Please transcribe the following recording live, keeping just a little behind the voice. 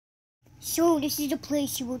So this is the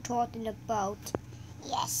place you were talking about.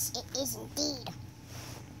 Yes, it is indeed.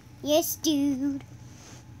 Yes, dude.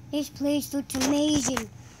 This place looks amazing.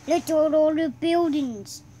 Look at all the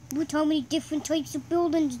buildings. Look how many different types of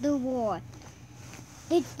buildings there are.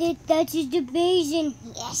 That is amazing.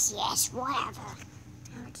 Yes, whatever.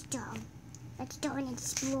 Let's go and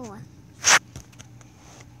explore.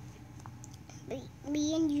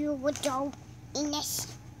 Me and you would go in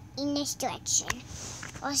this direction.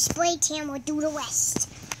 Or Spray Tan will do the rest.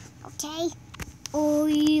 Okay?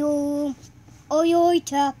 Oi,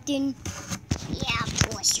 Captain. Yeah, of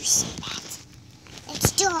course you say that.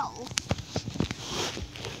 Let's go.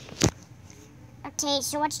 Okay,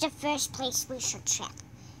 so what's the first place we should check?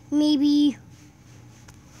 Maybe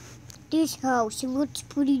this house. It looks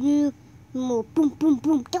pretty new. More boom, boom,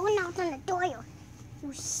 boom. Don't knock on the door, you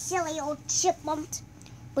silly old chipmunk.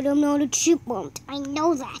 But I'm not a chipmunk. I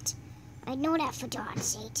know that. I know that for God's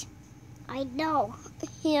sake. I know.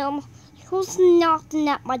 Him. Who's knocking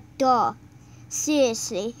at my door?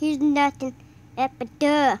 Seriously, he's knocking at my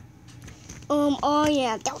door. I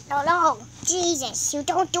am. No. Jesus, you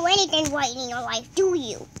don't do anything right in your life, do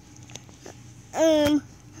you?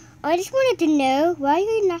 I just wanted to know, why are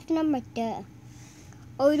you knocking on my door?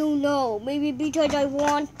 I don't know. Maybe because I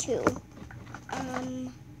want to. I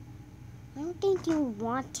don't think you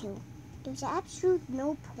want to. There's absolute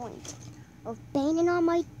no point of banging on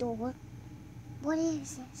my door. What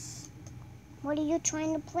is this? What are you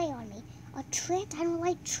trying to play on me? A trick? I don't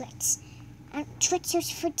like tricks. And tricks are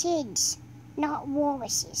for kids, not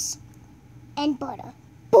walruses. And butter.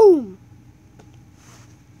 Boom!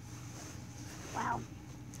 Wow.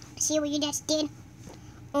 See what you just did?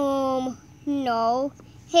 No.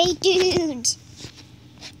 Hey, dude!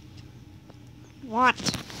 What?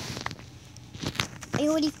 I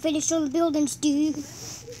already finished all the buildings, dude.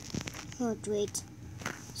 Oh, great.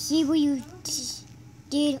 See what you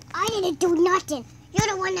did? I didn't do nothing. You're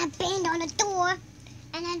the one that banged on the door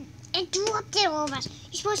and then interrupted all of us.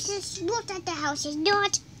 You're supposed to look at the houses,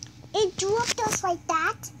 not interrupt us like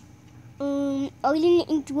that. I didn't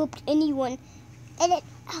interrupt anyone. And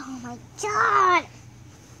oh my God!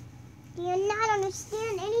 Do you not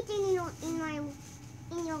understand anything in your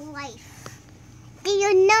life? Do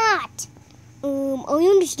you not? I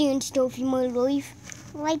understand stuff in my life.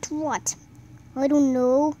 Like what? I don't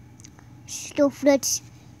know. Stuff that's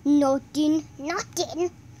nothing.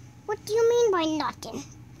 Nothing? What do you mean by nothing?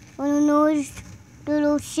 I don't know. I just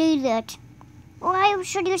don't say that. Why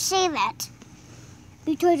should you say that?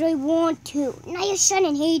 Because I want to. No, you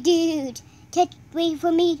shouldn't. Hey, dude. Can't wait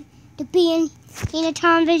for me to be in a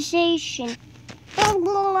conversation.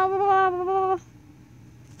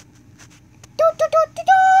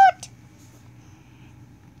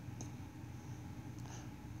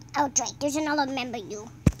 Oh, Drake, there's another member you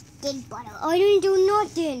did butter. I didn't do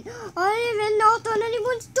nothing. I didn't even knock on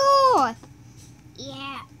anyone's door.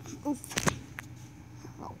 Yeah. Oof.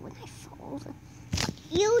 Oh, when I fall.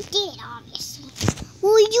 You did, obviously.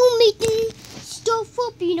 Well, you making stuff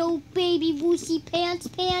up, you know, baby woosy pants.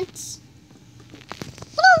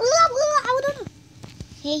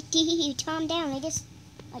 Hey, you calm down. I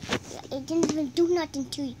didn't even do nothing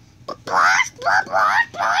to you.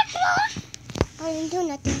 I didn't do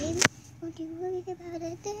nothing, baby. Don't you worry about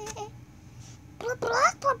it.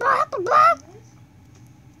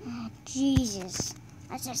 Oh, Jesus.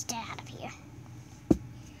 Let's just get out of here.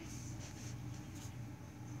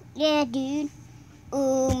 Yeah, dude.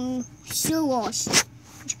 So awesome.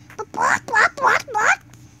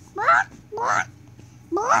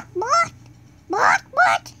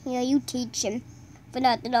 Yeah, you teach him for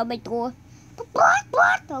knocking on my door.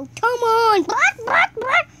 Oh, come on.